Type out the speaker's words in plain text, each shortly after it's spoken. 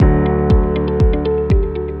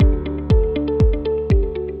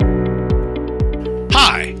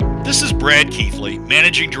Brad Keithley,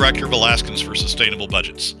 Managing Director of Alaskans for Sustainable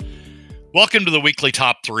Budgets. Welcome to the weekly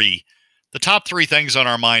Top 3, the top 3 things on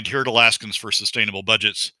our mind here at Alaskans for Sustainable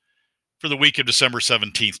Budgets for the week of December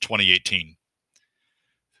 17th, 2018.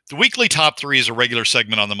 The weekly Top 3 is a regular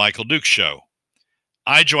segment on the Michael Dukes Show.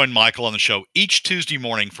 I join Michael on the show each Tuesday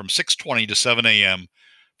morning from 6:20 to 7 a.m.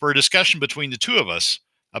 for a discussion between the two of us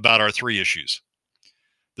about our 3 issues.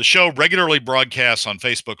 The show regularly broadcasts on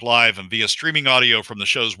Facebook Live and via streaming audio from the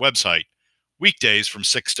show's website, weekdays from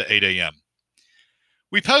 6 to 8 a.m.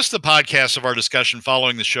 We post the podcast of our discussion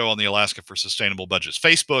following the show on the Alaska for Sustainable Budgets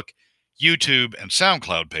Facebook, YouTube, and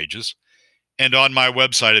SoundCloud pages, and on my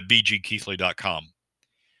website at bgkeithley.com.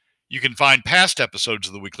 You can find past episodes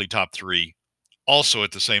of the weekly Top 3 also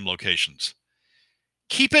at the same locations.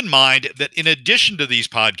 Keep in mind that in addition to these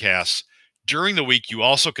podcasts, during the week, you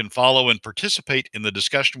also can follow and participate in the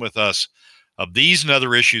discussion with us of these and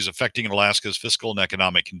other issues affecting Alaska's fiscal and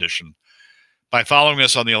economic condition by following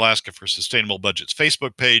us on the Alaska for Sustainable Budgets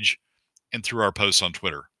Facebook page and through our posts on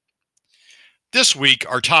Twitter. This week,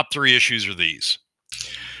 our top 3 issues are these.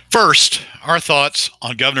 First, our thoughts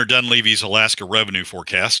on Governor Dunleavy's Alaska revenue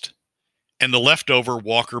forecast and the leftover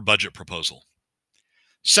Walker budget proposal.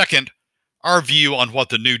 Second, our view on what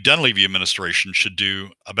the new Dunleavy administration should do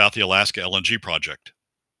about the Alaska LNG project.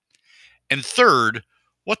 And third,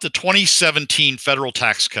 what the 2017 federal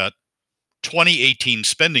tax cut, 2018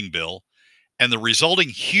 spending bill, and the resulting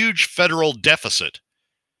huge federal deficit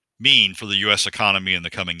mean for the U.S. economy in the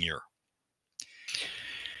coming year.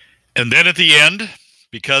 And then at the end,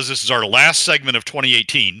 because this is our last segment of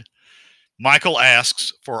 2018, Michael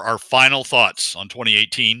asks for our final thoughts on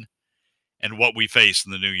 2018 and what we face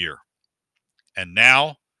in the new year. And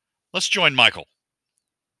now, let's join Michael.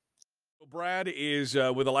 Brad is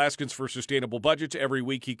with Alaskans for Sustainable Budgets. Every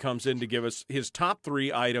week he comes in to give us his top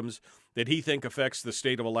 3 items that he thinks affects the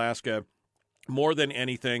state of Alaska more than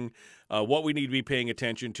anything, what we need to be paying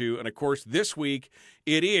attention to. And, of course, this week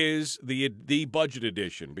it is the budget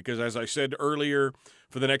edition because, as I said earlier,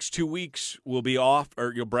 for the next 2 weeks we'll be off,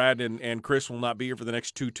 or Brad and Chris will not be here for the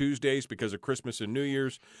next 2 Tuesdays because of Christmas and New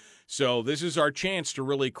Year's. So this is our chance to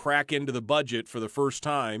really crack into the budget for the first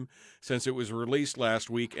time since it was released last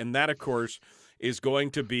week. And that, of course, is going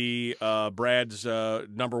to be Brad's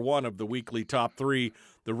number 1 of the weekly top 3,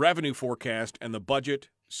 the revenue forecast and the budget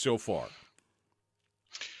so far.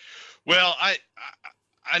 Well, I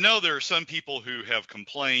know there are some people who have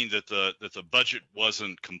complained that the budget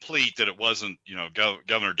wasn't complete, that it wasn't,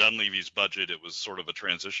 Governor Dunleavy's budget. It was sort of a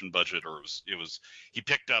transition budget, or it was he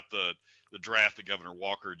picked up the draft that Governor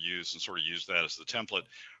Walker had used and sort of used that as the template.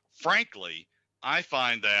 Frankly, I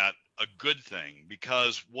find that a good thing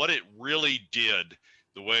because what it really did,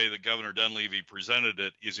 the way that Governor Dunleavy presented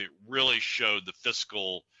it, is it really showed the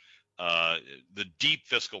deep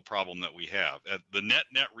fiscal problem that we have. The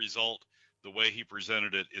net result, the way he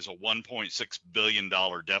presented it, is a $1.6 billion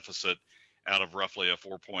deficit out of roughly a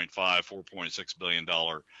 $4.6 billion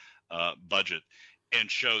budget, and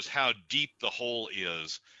shows how deep the hole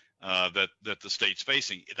is that the state's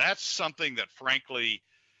facing. That's something that, frankly,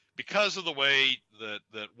 because of the way that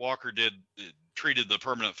Walker treated the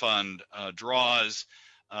permanent fund draws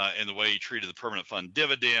and the way he treated the permanent fund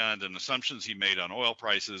dividend and assumptions he made on oil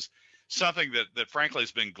prices, something that frankly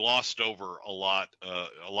has been glossed over a lot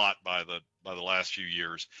by the last few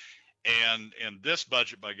years. And this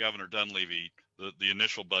budget by Governor Dunleavy, the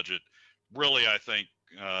initial budget, really, I think,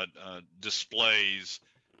 displays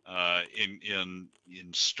in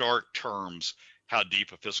stark terms how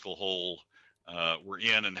deep a fiscal hole we're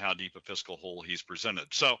in and how deep a fiscal hole he's presented.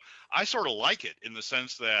 So I sort of like it in the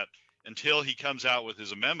sense that until he comes out with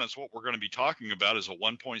his amendments, what we're going to be talking about is a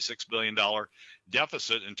 $1.6 billion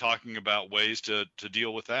deficit and talking about ways to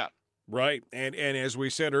deal with that. Right. And as we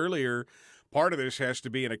said earlier, part of this has to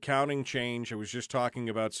be an accounting change. I was just talking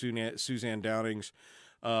about Suzanne Downing's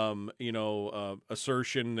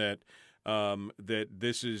assertion that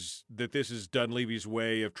this is Dunleavy's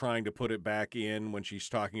way of trying to put it back in when she's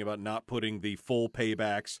talking about not putting the full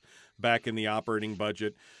paybacks back in the operating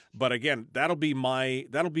budget. But again, that'll be my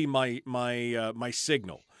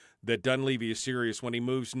signal that Dunleavy is serious when he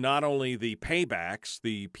moves not only the paybacks,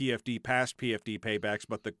 the past PFD paybacks,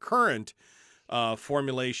 but the current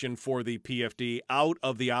formulation for the PFD out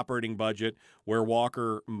of the operating budget where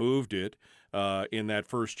Walker moved it in that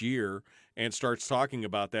first year, and starts talking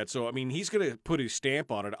about that. So, I mean, he's going to put his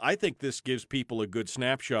stamp on it. I think this gives people a good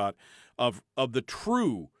snapshot of the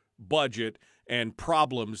true budget and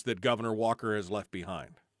problems that Governor Walker has left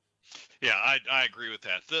behind. Yeah, I agree with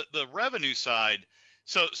that. The revenue side,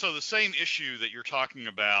 so the same issue that you're talking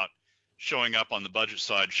about showing up on the budget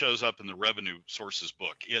side shows up in the revenue sources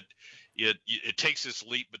book. it takes this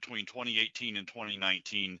leap between 2018 and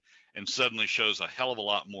 2019 and suddenly shows a hell of a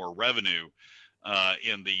lot more revenue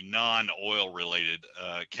in the non-oil related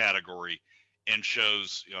category, and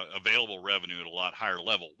shows available revenue at a lot higher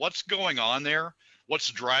level. What's going on there?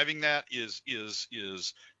 What's driving that is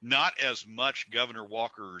not as much Governor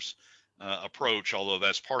Walker's approach, although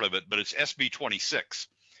that's part of it, but it's SB 26.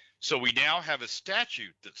 So we now have a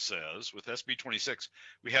statute that says, with SB 26,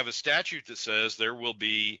 we have a statute that says there will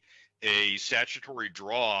be a statutory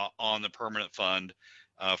draw on the permanent fund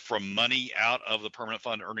from money out of the permanent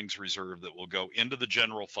fund earnings reserve that will go into the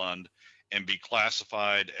general fund and be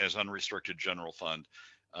classified as unrestricted general fund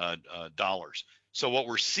dollars. So what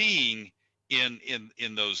we're seeing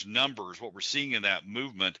in those numbers, what we're seeing in that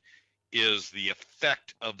movement is the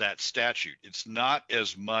effect of that statute. It's not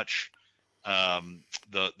as much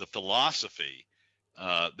the philosophy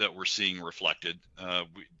that we're seeing reflected.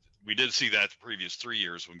 We did see that the previous 3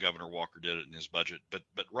 years when Governor Walker did it in his budget, but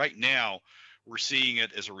right now we're seeing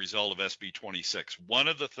it as a result of SB 26. One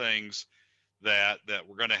of the things that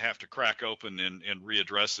we're going to have to crack open and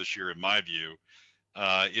readdress this year, in my view,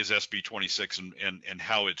 is SB 26 and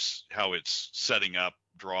how it's setting up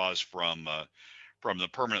draws from the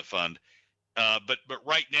permanent fund. But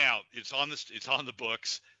right now it's on the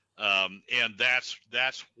books, and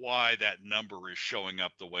that's why that number is showing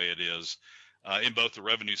up the way it is in both the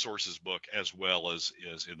revenue sources book as well as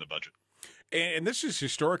in the budget. And this has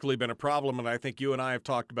historically been a problem, and I think you and I have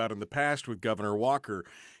talked about in the past with Governor Walker,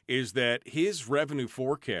 is that his revenue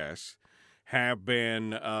forecasts have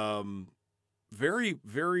been very,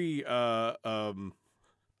 very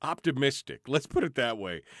optimistic. Let's put it that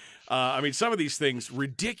way. I mean, some of these things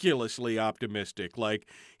ridiculously optimistic. Like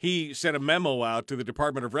he sent a memo out to the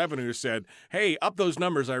Department of Revenue, said, "Hey, up those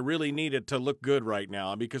numbers. I really need it to look good right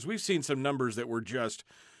now," because we've seen some numbers that were just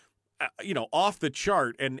off the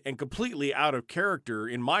chart and completely out of character,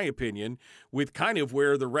 in my opinion, with kind of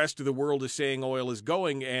where the rest of the world is saying oil is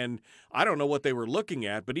going. And I don't know what they were looking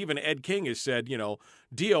at, but even Ed King has said,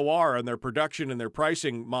 DOR and their production and their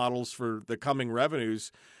pricing models for the coming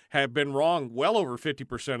revenues have been wrong well over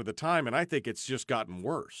 50% of the time. And I think it's just gotten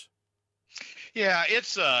worse. Yeah,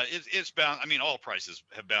 it's bound. I mean, oil prices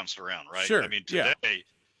have bounced around, right? Sure. I mean,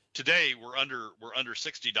 today we're under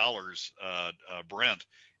 $60 Brent,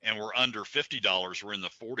 and we're under $50. We're in the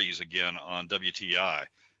 40s again on WTI,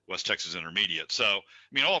 West Texas Intermediate. So, I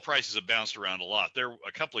mean, oil prices have bounced around a lot. There,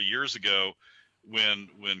 a couple of years ago, when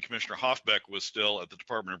Commissioner Hoffbeck was still at the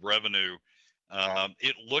Department of Revenue,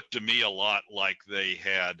 it looked to me a lot like they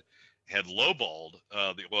had lowballed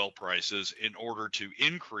the oil prices in order to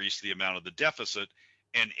increase the amount of the deficit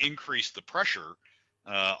and increase the pressure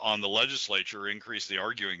on the legislature, increase the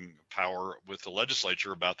arguing power with the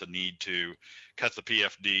legislature about the need to cut the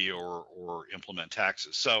PFD or implement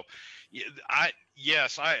taxes. So I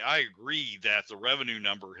agree that the revenue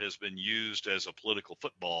number has been used as a political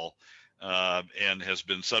football and has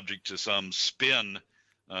been subject to some spin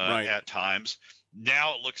at times.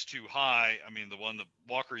 Now it looks too high. I mean, the one that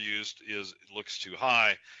Walker used looks too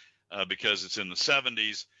high because it's in the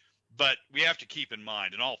 70s. But we have to keep in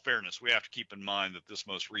mind, in all fairness, we have to keep in mind that this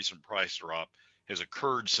most recent price drop has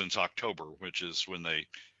occurred since October, which is when they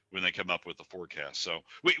come up with the forecast. So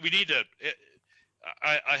we need to.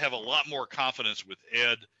 I have a lot more confidence with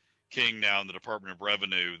Ed King now in the Department of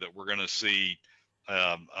Revenue that we're going to see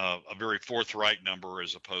a very forthright number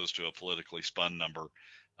as opposed to a politically spun number.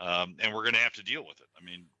 And we're going to have to deal with it. I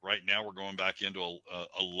mean, right now we're going back into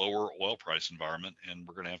a lower oil price environment, and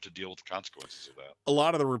we're going to have to deal with the consequences of that. A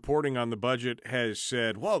lot of the reporting on the budget has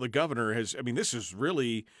said, well, the governor has, I mean, this is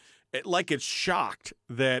really like it's shocked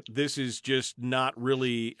that this is just not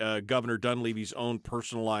really Governor Dunleavy's own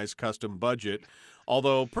personalized custom budget.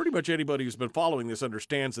 Although pretty much anybody who's been following this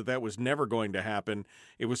understands that was never going to happen.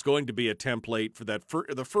 It was going to be a template for that.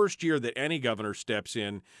 The first year that any governor steps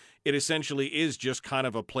in, it essentially is just kind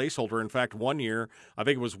of a placeholder. In fact, one year, I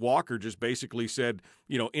think it was Walker just basically said,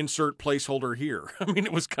 insert placeholder here. I mean,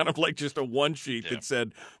 it was kind of like just a one sheet that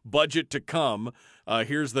said budget to come.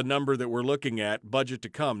 Here's the number that we're looking at, budget to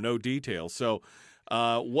come, no details. So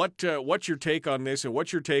what's your take on this, and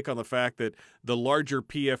what's your take on the fact that the larger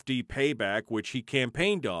PFD payback, which he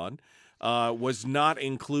campaigned on, was not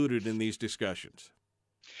included in these discussions?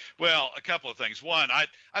 Well, a couple of things. One,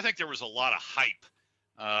 I think there was a lot of hype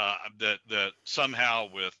that somehow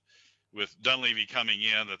with Dunleavy coming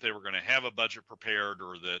in, that they were going to have a budget prepared,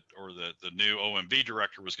 or that the new OMB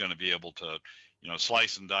director was going to be able to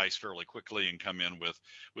slice and dice fairly quickly and come in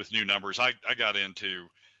with new numbers. I got into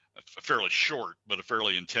a fairly short but a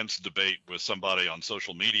fairly intense debate with somebody on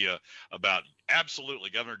social media about absolutely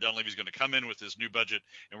Governor Dunleavy is going to come in with his new budget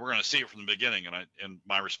and we're going to see it from the beginning. And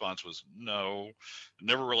my response was, no, it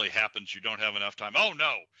never really happens. You don't have enough time. Oh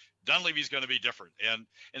no, Dunleavy's going to be different.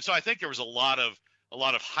 And so I think there was a lot of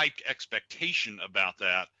hyped expectation about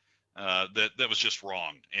that that was just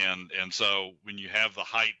wrong. And so when you have the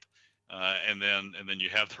hype and then you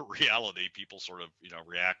have the reality, people sort of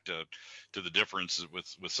react to the difference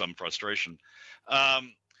with some frustration.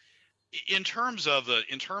 In terms of the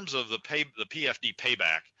PFD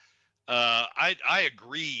payback, I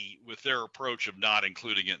agree with their approach of not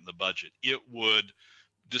including it in the budget. It would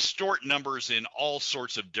distort numbers in all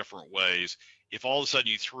sorts of different ways if all of a sudden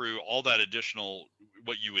you threw all that additional,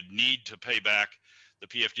 what you would need to pay back the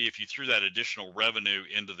PFD, if you threw that additional revenue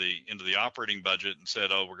into the operating budget and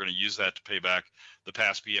said, oh, we're going to use that to pay back the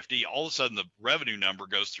past PFD, all of a sudden the revenue number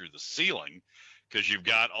goes through the ceiling because you've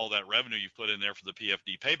got all that revenue you've put in there for the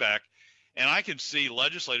PFD payback. And I can see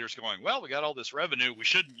legislators going, well, we got all this revenue, we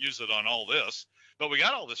shouldn't use it on all this, but we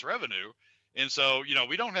got all this revenue, and so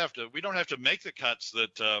we don't have to make the cuts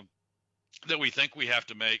that we think we have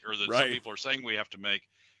to make, or that right. Some people are saying we have to make,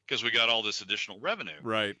 because we got all this additional revenue.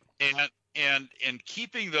 Right. And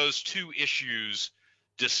keeping those two issues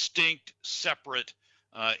distinct, separate,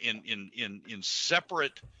 in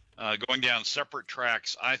separate, going down separate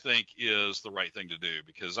tracks, I think is the right thing to do,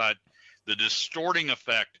 because the distorting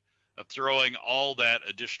effect of throwing all that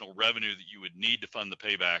additional revenue that you would need to fund the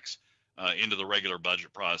paybacks into the regular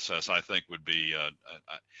budget process, I think would be,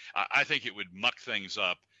 I think it would muck things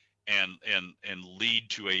up and lead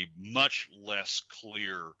to a much less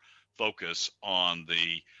clear focus on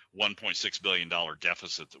the $1.6 billion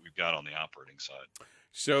deficit that we've got on the operating side.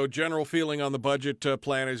 So general feeling on the budget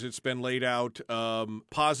plan as it's been laid out,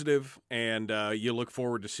 positive, and you look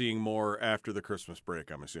forward to seeing more after the Christmas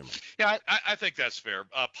break, I'm assuming. Yeah, I think that's fair.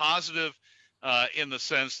 Positive in the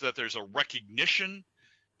sense that there's a recognition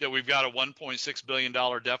that we've got a $1.6 billion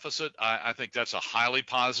deficit. I think that's a highly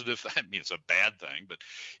positive. I mean, it's a bad thing, but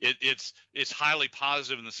it's highly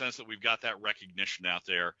positive in the sense that we've got that recognition out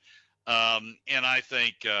there. And I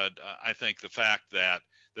think the fact that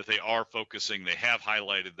they are focusing, they have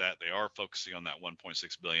highlighted that they are focusing on that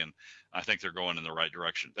 1.6 billion. I think they're going in the right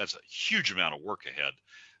direction. That's a huge amount of work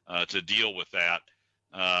ahead to deal with that.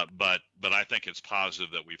 But I think it's positive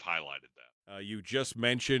that we've highlighted that. You just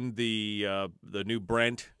mentioned the new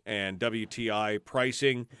Brent and WTI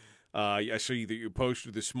pricing. I see that you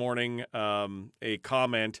posted this morning a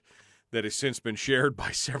comment that has since been shared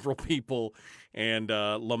by several people and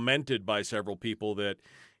lamented by several people that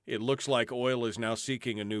it looks like oil is now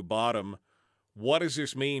seeking a new bottom. What does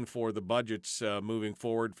this mean for the budgets moving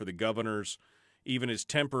forward for the governor's, even his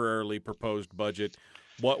temporarily proposed budget?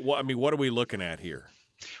 What are we looking at here?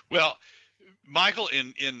 Well, Michael,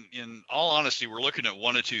 in all honesty, we're looking at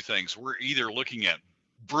one of two things. We're either looking at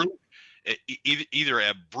either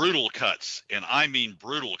at brutal cuts, and I mean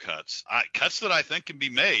brutal cuts, cuts that I think can be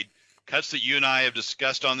made, cuts that you and I have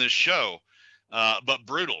discussed on this show, but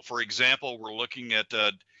brutal. For example, we're looking at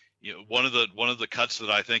one of the cuts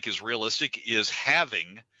that I think is realistic is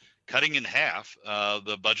cutting in half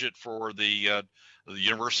the budget for the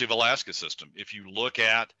University of Alaska system. If you look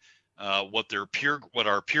at what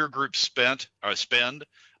our peer groups spend,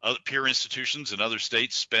 other peer institutions in other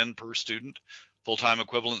states spend per student, full-time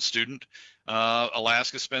equivalent student,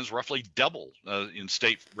 Alaska spends roughly double in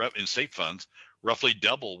state funds, roughly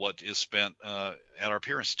double what is spent at our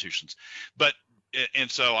peer institutions. And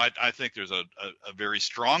so I think there's a very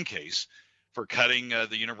strong case for cutting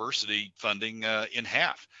the university funding in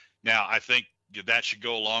half. Now, I think that should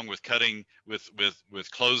go along with cutting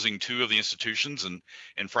with closing two of the institutions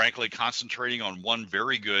and frankly concentrating on one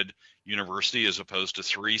very good university as opposed to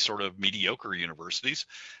three sort of mediocre universities.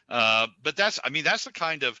 But that's the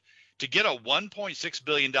kind of, to get a $1.6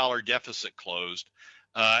 billion deficit closed,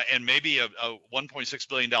 and maybe a $1.6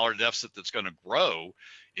 billion deficit that's going to grow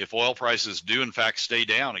if oil prices do in fact stay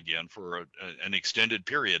down again for an extended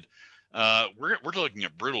period. We're looking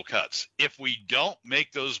at brutal cuts. If we don't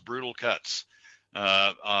make those brutal cuts,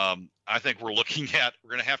 I think we're going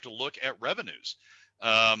to have to look at revenues.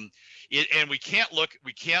 And we can't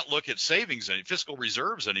look at savings and fiscal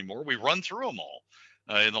reserves anymore. We run through them all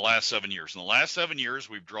in the last 7 years. In the last 7 years,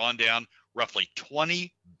 we've drawn down roughly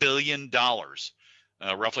 $20 billion.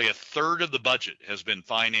 Roughly a third of the budget has been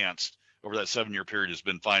financed over that 7-year period, has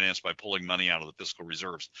been financed by pulling money out of the fiscal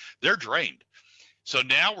reserves. They're drained. So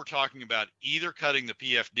now we're talking about either cutting the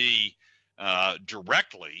PFD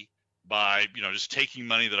directly by just taking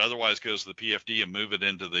money that otherwise goes to the PFD and move it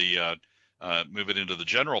into the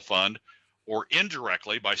general fund, or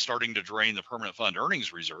indirectly by starting to drain the permanent fund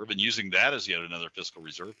earnings reserve and using that as yet another fiscal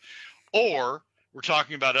reserve, or we're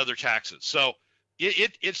talking about other taxes. So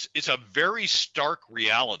it's a very stark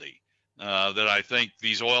reality that I think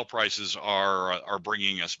these oil prices are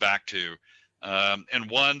bringing us back to, and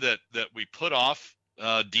one that we put off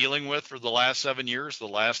dealing with for the last 7 years, the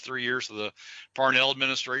last 3 years of the Parnell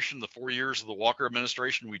administration, the 4 years of the Walker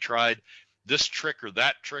administration. We tried this trick or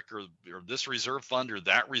that trick, or this reserve fund or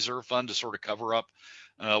that reserve fund to sort of cover up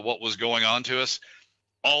what was going on to us.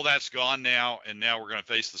 All that's gone now, and now we're going to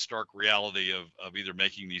face the stark reality of either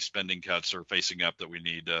making these spending cuts or facing up that we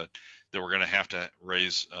need that we're going to have to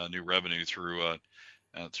raise new revenue through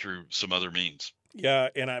some other means. Yeah,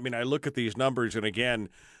 and I mean, I look at these numbers, and again,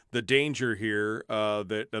 the danger here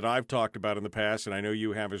that I've talked about in the past, and I know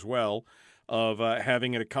you have as well, of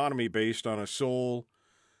having an economy based on a sole,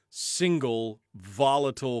 single,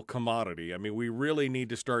 volatile commodity. I mean, we really need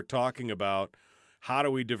to start talking about how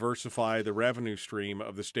do we diversify the revenue stream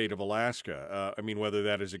of the state of Alaska? I mean, whether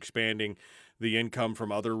that is expanding the income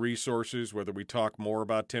from other resources, whether we talk more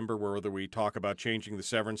about timber, whether we talk about changing the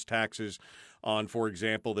severance taxes on, for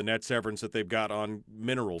example, the net severance that they've got on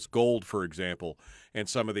minerals, gold, for example, and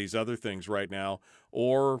some of these other things right now,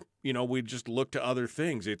 or, you know, we just look to other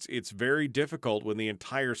things. It's very difficult when the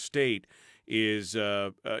entire state is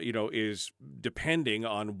depending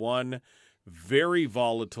on one very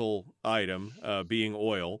volatile item, being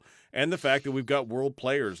oil, and the fact that we've got world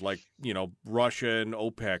players like, you know, Russia and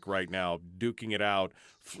OPEC right now duking it out,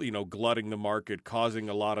 you know, glutting the market, causing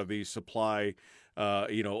a lot of these supply,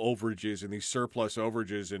 overages and these surplus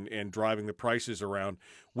overages and driving the prices around.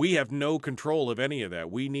 We have no control of any of that.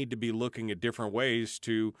 We need to be looking at different ways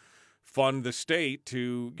to fund the state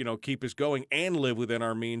to, you know, keep us going and live within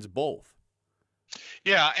our means both.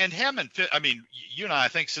 Yeah, and Hammond, I mean, you and I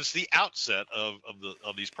think since the outset of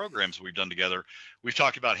these programs we've done together, we've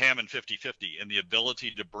talked about Hammond 50/50 and the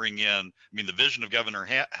ability to bring in, I mean, the vision of Governor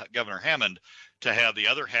Hammond to have the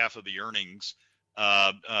other half of the earnings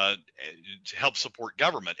to help support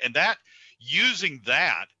government, and that using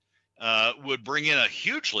that would bring in a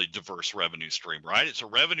hugely diverse revenue stream, right? It's a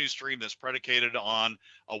revenue stream that's predicated on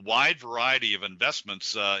a wide variety of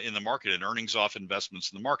investments in the market and earnings off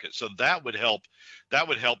investments in the market. So that would help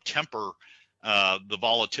temper the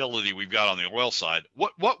volatility we've got on the oil side.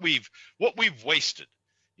 What we've wasted,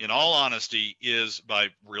 in all honesty, is by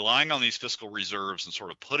relying on these fiscal reserves and sort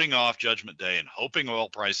of putting off Judgment Day and hoping oil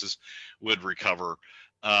prices would recover.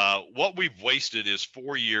 What we've wasted is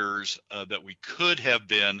 4 years that we could have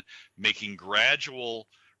been making gradual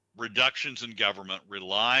reductions in government,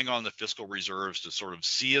 relying on the fiscal reserves to sort of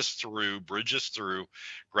see us through, bridge us through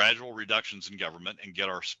gradual reductions in government and get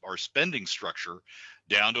our spending structure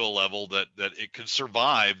down to a level that it could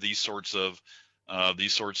survive this sort of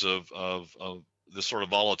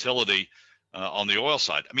volatility on the oil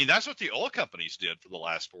side. I mean, that's what the oil companies did for the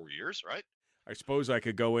last 4 years, right? I suppose I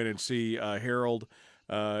could go in and see Harold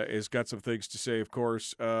has got some things to say, of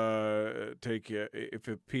course. If a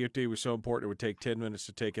PFD was so important, it would take 10 minutes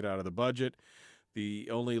to take it out of the budget. The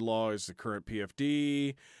only law is the current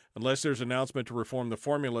PFD. Unless there's an announcement to reform the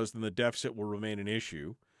formulas, then the deficit will remain an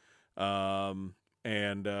issue. I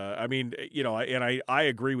mean, you know, and I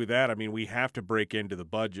agree with that. I mean, we have to break into the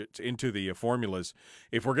budgets, into the formulas.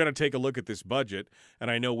 If we're going to take a look at this budget,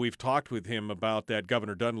 and I know we've talked with him about that,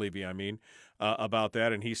 Governor Dunleavy, about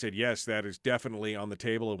that, and he said, yes, that is definitely on the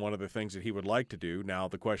table and one of the things that he would like to do. Now,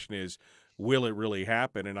 the question is, will it really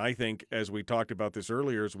happen? And I think, as we talked about this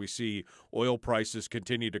earlier, as we see oil prices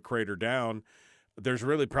continue to crater down, there's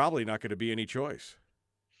really probably not going to be any choice.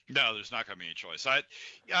 No, there's not going to be any choice.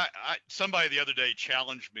 Somebody the other day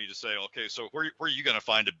challenged me to say, okay, so where are you going to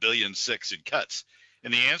find $1.6 billion in cuts?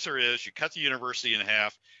 And the answer is you cut the university in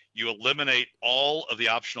half, you eliminate all of the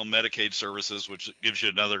optional Medicaid services, which gives you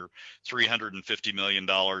another $350 million.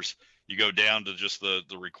 You go down to just the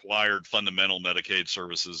required fundamental Medicaid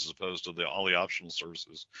services as opposed to all the optional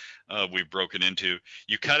services we've broken into.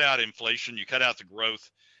 You cut out inflation, you cut out the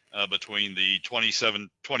growth between the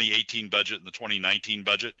 2018 budget and the 2019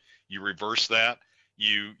 budget. You reverse that.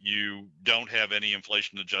 You don't have any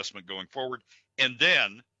inflation adjustment going forward, and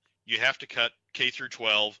then you have to cut K through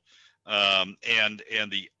 12 and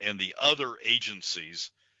the other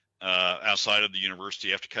agencies outside of the university.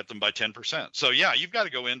 You have to cut them by 10%. So yeah, you have got to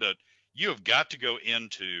go into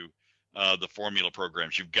the formula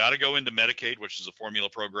programs. You've got to go into Medicaid, which is a formula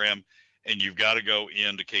program, and you've got to go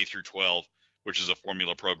into K through 12, which is a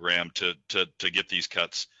formula program to get these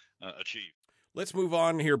cuts achieved. Let's move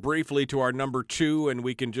on here briefly to our number 2, and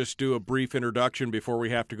we can just do a brief introduction before we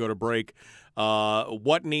have to go to break.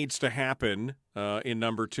 What needs to happen in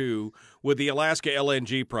number 2 with the Alaska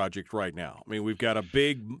LNG project right now? I mean, we've got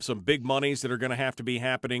some big monies that are going to have to be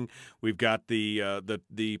happening. We've got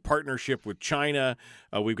the partnership with China.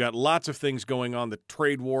 We've got lots of things going on, the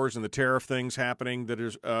trade wars and the tariff things happening that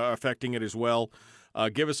is affecting it as well.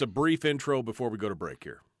 Give us a brief intro before we go to break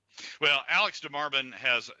here. Well, Alex DeMarvin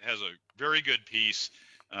has a very good piece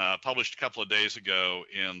published a couple of days ago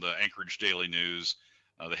in the Anchorage Daily News.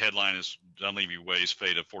 The headline is Dunleavy Way's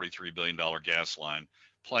Fate of $43 billion gas line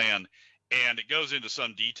plan. And it goes into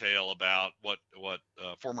some detail about what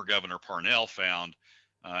former Governor Parnell found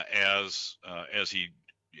as he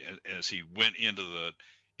went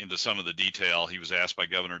into some of the detail. He was asked by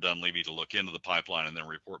Governor Dunleavy to look into the pipeline and then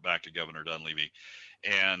report back to Governor Dunleavy.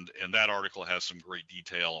 And that article has some great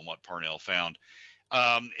detail on what Parnell found,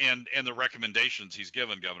 and the recommendations he's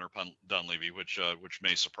given Governor Dunleavy, which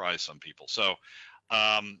may surprise some people. So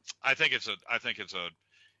I think that's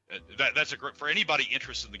a great, for anybody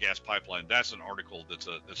interested in the gas pipeline. That's an article that's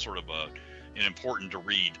sort of an important to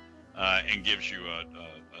read and gives you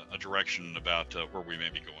a direction about where we may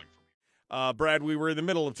be going. Brad, we were in the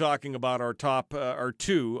middle of talking about our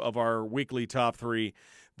 2 of our weekly top 3,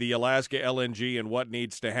 the Alaska LNG and what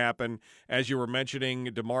needs to happen. As you were mentioning,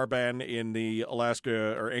 DeMarvin in the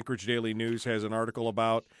Alaska or Anchorage Daily News has an article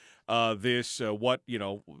about this.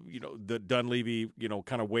 The Dunleavy,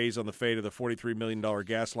 kind of weighs on the fate of the $43 million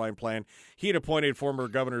gas line plan. He had appointed former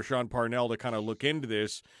Governor Sean Parnell to kind of look into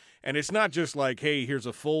this, and it's not just like, hey, here's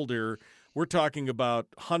a folder. We're talking about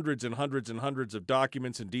hundreds and hundreds and hundreds of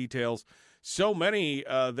documents and details, so many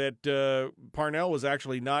that Parnell was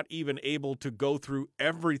actually not even able to go through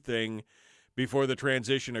everything before the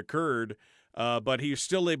transition occurred, but he's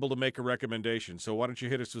still able to make a recommendation. So why don't you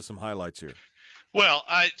hit us with some highlights here? Well,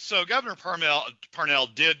 so Governor Parnell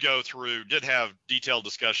did have detailed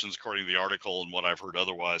discussions, according to the article and what I've heard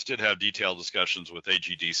otherwise, did have detailed discussions with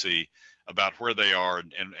AGDC about where they are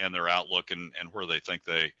and their outlook and where they think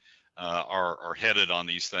they are headed on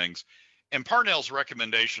these things. And Parnell's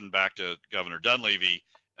recommendation back to Governor Dunleavy,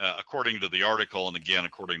 according to the article, and again,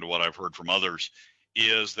 according to what I've heard from others,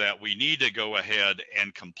 is that we need to go ahead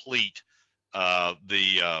and complete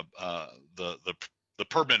the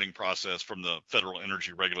permitting process from the Federal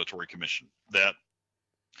Energy Regulatory Commission. That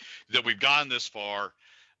we've gone this far,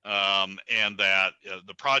 and that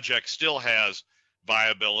the project still has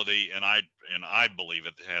viability, and I believe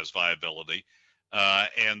it has viability.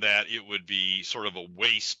 And that it would be sort of a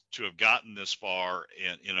waste to have gotten this far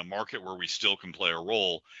in a market where we still can play a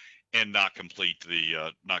role and not complete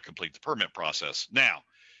the permit process. Now,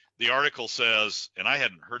 the article says, and I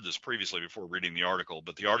hadn't heard this previously before reading the article,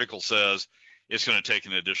 but the article says it's going to take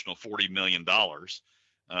an additional $40 million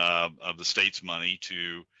of the state's money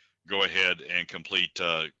to go ahead and complete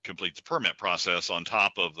the permit process on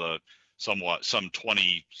top of the some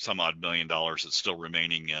 20 some odd million dollars that's still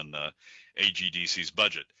remaining in AGDC's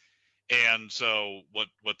budget. And so what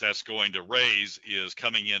that's going to raise is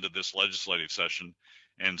coming into this legislative session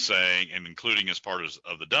and saying, and including as part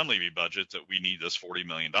of the Dunleavy budget, that we need this $40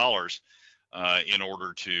 million in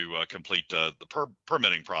order to complete the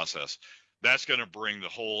permitting process. That's going to bring the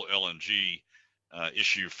whole LNG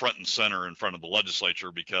issue front and center in front of the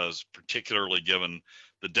legislature, because particularly given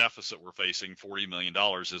the deficit we're facing, $40 million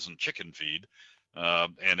isn't chicken feed.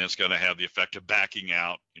 And it's going to have the effect of backing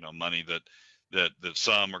out, money that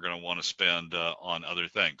some are going to want to spend on other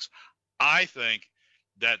things. I think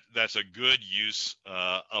that's a good use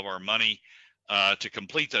of our money to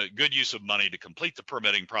complete the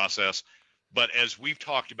permitting process. But as we've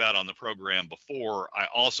talked about on the program before, I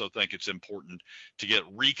also think it's important to get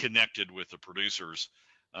reconnected with the producers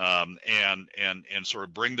and sort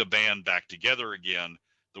of bring the band back together again,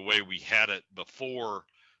 the way we had it before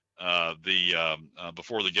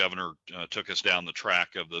the governor took us down the track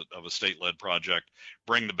of a state-led project.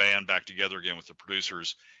 Bring the band back together again with the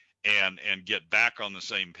producers, and get back on the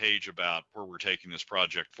same page about where we're taking this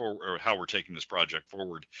project forward, or how we're taking this project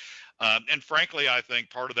forward. And frankly, I think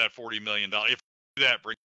part of that $40 million, if we do that,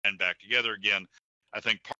 bring the band back together again, I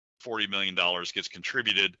think part of $40 million gets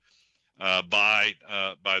contributed by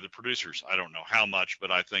the producers. I don't know how much,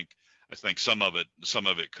 but I think some of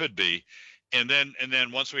it could be. And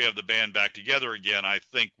then once we have the band back together again, I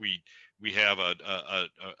think we have a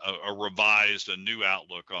revised, a new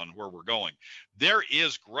outlook on where we're going. There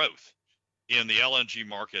is growth in the LNG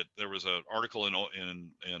market. There was an article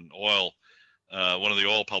in oil, one of the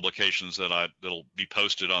oil publications that'll be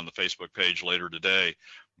posted on the Facebook page later today.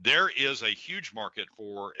 There is a huge market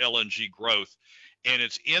for LNG growth, and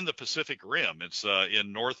it's in the Pacific Rim. It's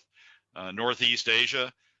in Northeast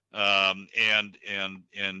Asia, and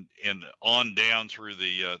on down through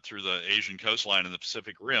the Asian coastline in the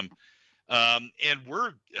Pacific Rim. And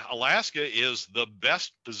Alaska is the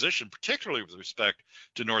best position, particularly with respect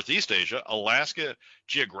to Northeast Asia. Alaska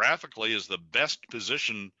geographically is the best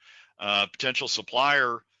position potential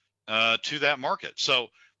supplier to that market. So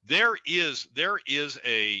there is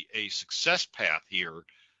a success path here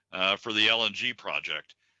for the LNG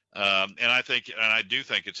project, and I do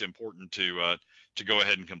think it's important to go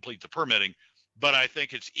ahead and complete the permitting. But I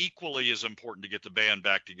think it's equally as important to get the band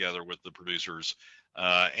back together with the producers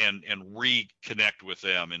and reconnect with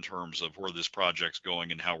them in terms of where this project's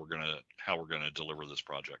going and how we're gonna deliver this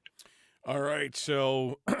project. All right.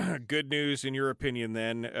 So, good news in your opinion,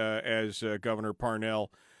 then, as Governor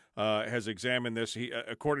Parnell has examined this. He,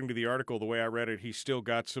 according to the article, the way I read it, he's still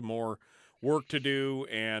got some more work to do,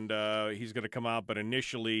 and he's going to come out. But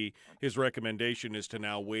initially, his recommendation is to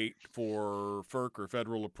now wait for FERC or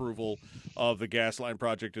federal approval of the gas line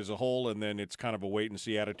project as a whole, and then it's kind of a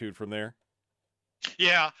wait-and-see attitude from there.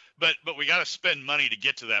 Yeah, but we got to spend money to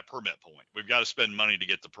get to that permit point. We've got to spend money to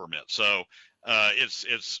get the permit. So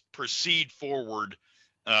it's proceed forward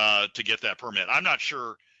to get that permit. I'm not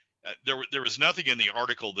sure. There was nothing in the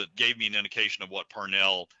article that gave me an indication of what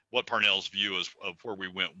Parnell's view is of where we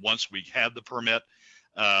went once we had the permit.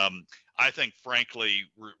 I think, frankly,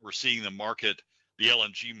 we're seeing the market, the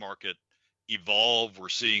LNG market, evolve. We're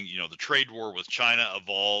seeing, the trade war with China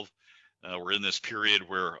evolve. We're in this period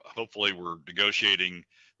where hopefully we're negotiating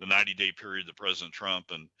the 90-day period that President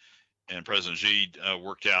Trump and President Xi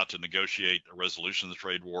worked out to negotiate a resolution of the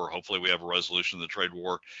trade war. Hopefully we have a resolution of the trade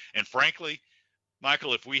war. And frankly,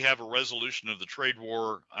 Michael, if we have a resolution of the trade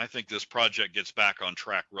war, I think this project gets back on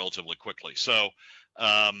track relatively quickly. So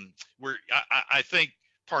I think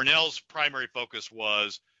Parnell's primary focus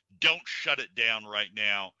was don't shut it down right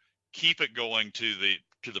now. Keep it going to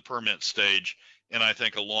the permit stage. And I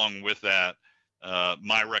think along with that,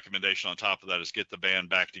 my recommendation on top of that is get the band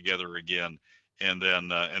back together again, and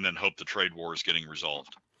then hope the trade war is getting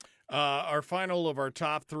resolved. Our final of our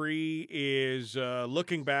top three is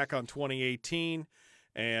looking back on 2018,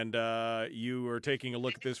 and you are taking a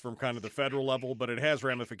look at this from kind of the federal level, but it has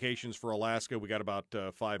ramifications for Alaska. We got about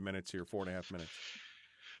 5 minutes here, 4.5 minutes.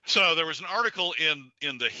 So there was an article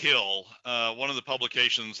in The Hill. One of the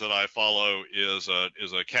publications that I follow is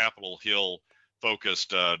a Capitol Hill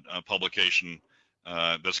focused publication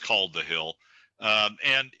that's called The Hill,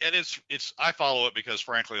 and it's I follow it because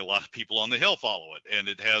frankly a lot of people on the Hill follow it, and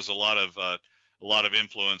it has a lot of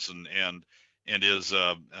influence and is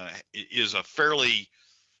a fairly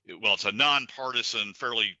it's a nonpartisan,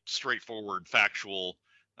 fairly straightforward, factual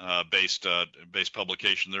based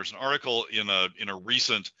publication. There's an article in a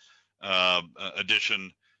recent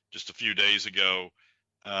edition just a few days ago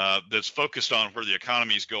that's focused on where the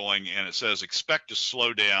economy is going, and it says expect to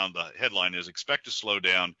slow down. The headline is expect to slow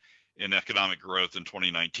down in economic growth in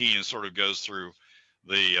 2019, and sort of goes through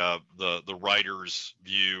the writer's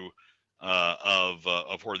view of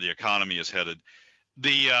where the economy is headed.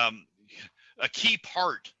 A key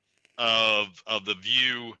part of the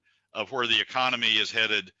view of where the economy is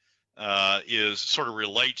headed is sort of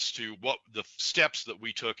relates to what the steps that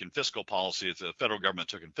we took in fiscal policy, that the federal government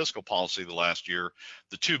took in fiscal policy the last year.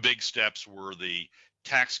 The two big steps were the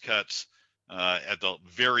tax cuts at the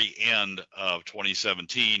very end of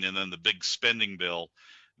 2017, and then the big spending bill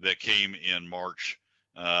that came in March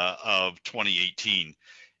of 2018.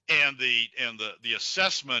 And the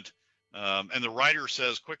assessment, and the writer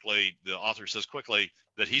says quickly, the author says quickly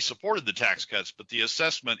that he supported the tax cuts, but the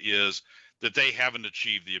assessment is that they haven't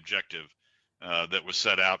achieved the objective that was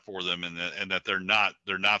set out for them, and that they're not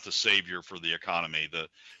the savior for the economy.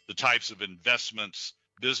 The types of investments,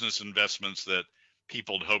 business investments that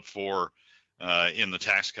people had hoped for in the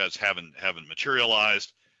tax cuts haven't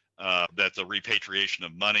materialized. That the repatriation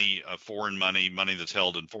of money, foreign money that's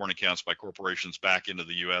held in foreign accounts by corporations back into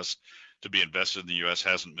the U.S. to be invested in the U.S.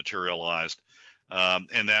 hasn't materialized,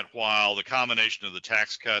 and that while the combination of the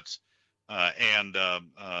tax cuts and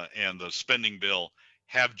the spending bill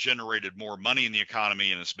have generated more money in the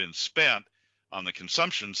economy and it's been spent on the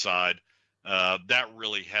consumption side, that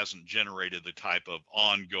really hasn't generated the type of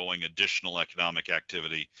ongoing additional economic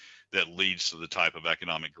activity that leads to the type of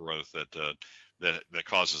economic growth that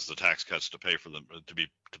causes the tax cuts to pay for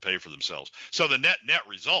themselves. So the net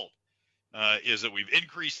result is that we've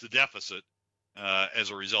increased the deficit as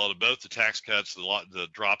a result of both the tax cuts, the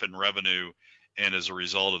drop in revenue, and as a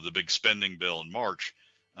result of the big spending bill in March.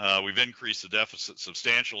 We've increased the deficit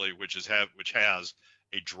substantially, which has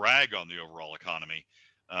a drag on the overall economy.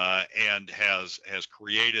 and has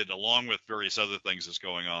created, along with various other things that's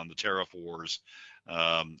going on, the tariff wars,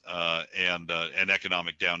 and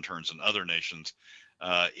economic downturns in other nations,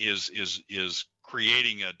 is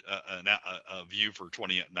creating a view for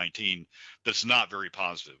 2019 that's not very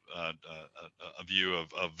positive, a view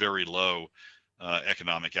of very low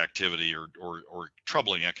economic activity or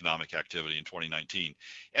troubling economic activity in 2019.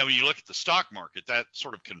 And when you look at the stock market, that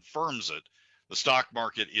sort of confirms it. The stock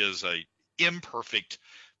market is a imperfect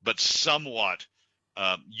but somewhat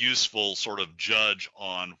useful sort of judge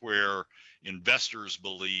on where investors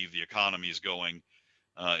believe the economy is going.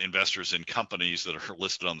 Investors in companies that are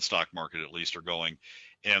listed on the stock market, at least, are going,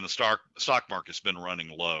 and the stock market's been running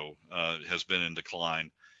low, has been in decline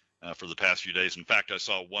for the past few days. In fact, I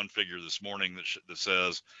saw one figure this morning that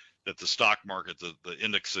says that the stock market, the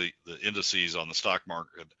indices on the stock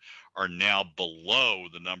market, are now below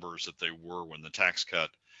the numbers that they were when the tax cut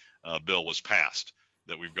bill was passed.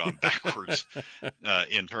 That we've gone backwards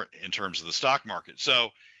in terms of the stock market. So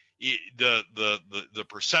the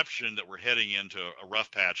perception that we're heading into a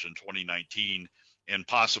rough patch in 2019, and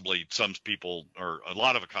possibly some people, or a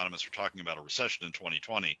lot of economists, are talking about a recession in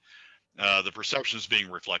 2020. The perception is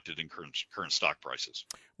being reflected in current stock prices.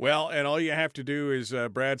 Well, and all you have to do is,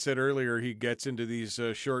 Brad said earlier, he gets into these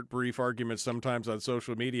short, brief arguments sometimes on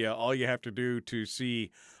social media. All you have to do to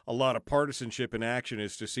see a lot of partisanship in action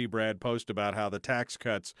is to see Brad post about how the tax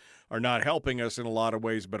cuts are not helping us in a lot of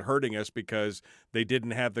ways, but hurting us because they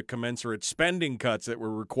didn't have the commensurate spending cuts that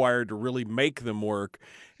were required to really make them work.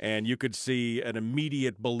 And you could see an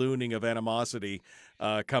immediate ballooning of animosity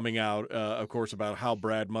coming out, of course, about how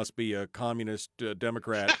Brad must be a communist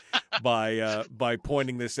Democrat by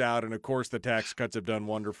pointing this out. And of course, the tax cuts have done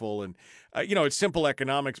wonderful. And it's simple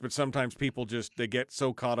economics, but sometimes people they get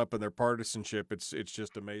so caught up in their partisanship. It's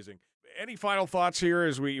just amazing. Any final thoughts here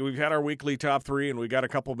as we've had our weekly top three, and we got a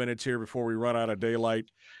couple minutes here before we run out of daylight?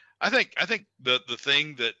 I think the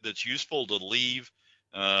thing that's useful to leave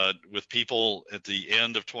with people at the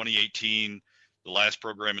end of 2018, the last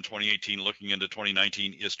program in 2018, looking into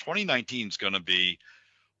 2019, is 2019 is going to be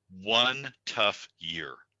one tough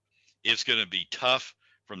year. It's going to be tough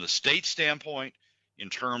from the state standpoint in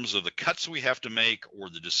terms of the cuts we have to make, or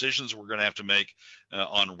the decisions we're going to have to make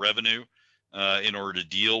on revenue in order to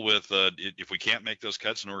deal with, if we can't make those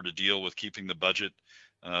cuts, in order to deal with keeping the budget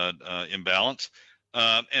in balance.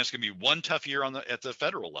 And it's going to be one tough year at the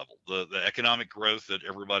federal level. The economic growth that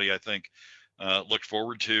everybody, I think, looked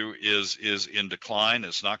forward to is in decline.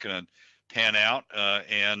 It's not going to pan out,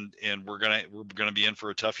 and we're going to be in for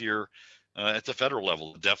a tough year at the federal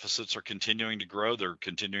level. The deficits are continuing to grow. They're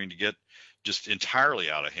continuing to get just entirely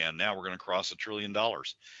out of hand. Now we're going to cross $1 trillion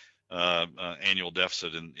annual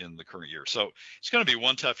deficit in the current year. So it's going to be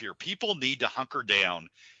one tough year. People need to hunker down,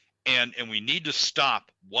 and we need to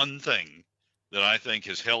stop one thing that I think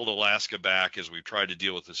has held Alaska back as we've tried to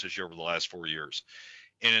deal with this issue over the last 4 years.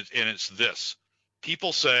 And it's this.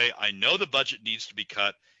 People say, I know the budget needs to be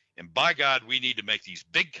cut, and by God, we need to make these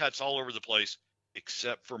big cuts all over the place,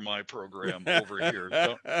 except for my program over here.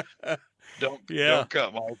 Don't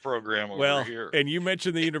cut my program over here. And you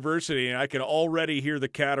mentioned the university, and I can already hear the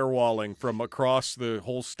caterwauling from across the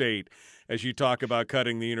whole state as you talk about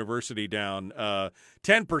cutting the university down.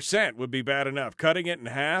 10% would be bad enough. Cutting it in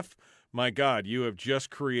half, my God, you have just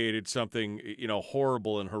created something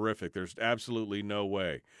horrible and horrific. There's absolutely no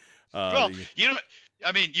way. You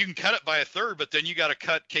can cut it by a third, but then you got to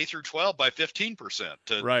cut K through 12 by 15%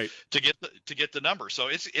 to get the number. So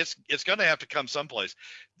it's going to have to come someplace.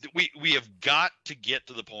 We have got to get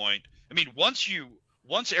to the point. I mean, once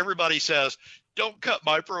everybody says, don't cut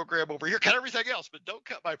my program over here, cut everything else, but don't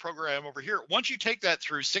cut my program over here. Once you take that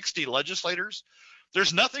through 60 legislators,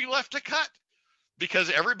 there's nothing left to cut,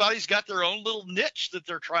 because everybody's got their own little niche that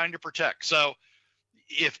they're trying to protect. So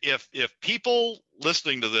if people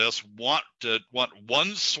listening to this want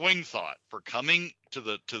one swing thought for coming to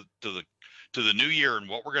the new year and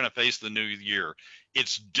what we're going to face the new year,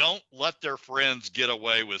 it's don't let their friends get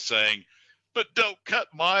away with saying, but don't cut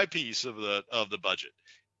my piece of the budget.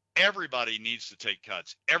 Everybody needs to take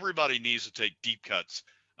cuts. Everybody needs to take deep cuts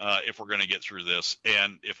if we're going to get through this.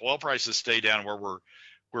 And if oil prices stay down where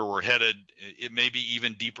we're headed, it may be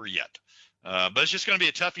even deeper yet. But it's just going to be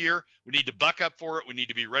a tough year. We need to buck up for it. We need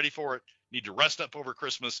to be ready for it. Need to rest up over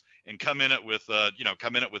Christmas and come in it with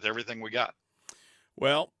everything we got.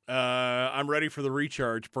 Well, I'm ready for the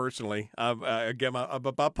recharge personally. I'm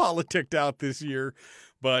about politicked out this year,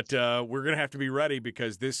 but we're going to have to be ready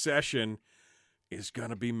because this session is going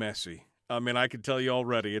to be messy. I mean, I can tell you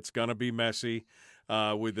already, it's going to be messy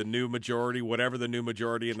with the new majority, whatever the new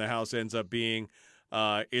majority in the House ends up being.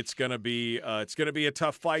 It's going to be a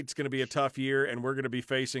tough fight. It's going to be a tough year, and we're going to be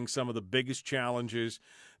facing some of the biggest challenges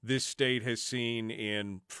this state has seen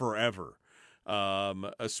in forever.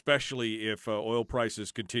 Especially if oil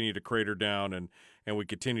prices continue to crater down and we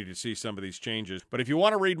continue to see some of these changes. But if you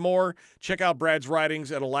want to read more, check out Brad's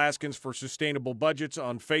writings at Alaskans for Sustainable Budgets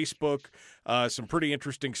on Facebook. Some pretty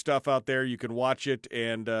interesting stuff out there. You can watch it,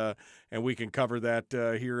 and we can cover that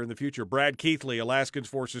here in the future. Brad Keithley, Alaskans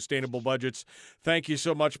for Sustainable Budgets, thank you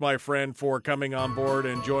so much, my friend, for coming on board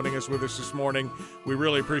and joining us with us this morning. We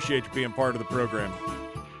really appreciate you being part of the program.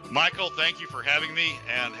 Michael, thank you for having me,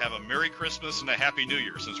 and have a Merry Christmas and a Happy New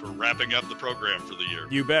Year since we're wrapping up the program for the year.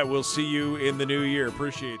 You bet. We'll see you in the new year.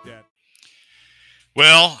 Appreciate that.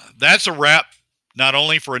 Well, that's a wrap, not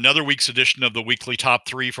only for another week's edition of the weekly Top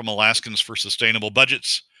 3 from Alaskans for Sustainable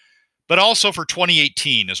Budgets, but also for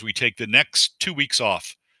 2018 as we take the next 2 weeks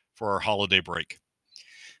off for our holiday break.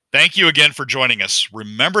 Thank you again for joining us.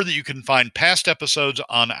 Remember that you can find past episodes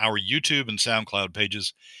on our YouTube and SoundCloud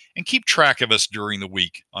pages, and keep track of us during the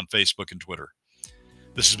week on Facebook and Twitter.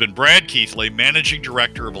 This has been Brad Keithley, Managing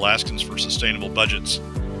Director of Alaskans for Sustainable Budgets.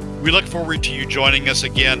 We look forward to you joining us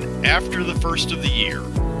again after the first of the year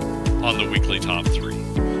on the weekly Top 3.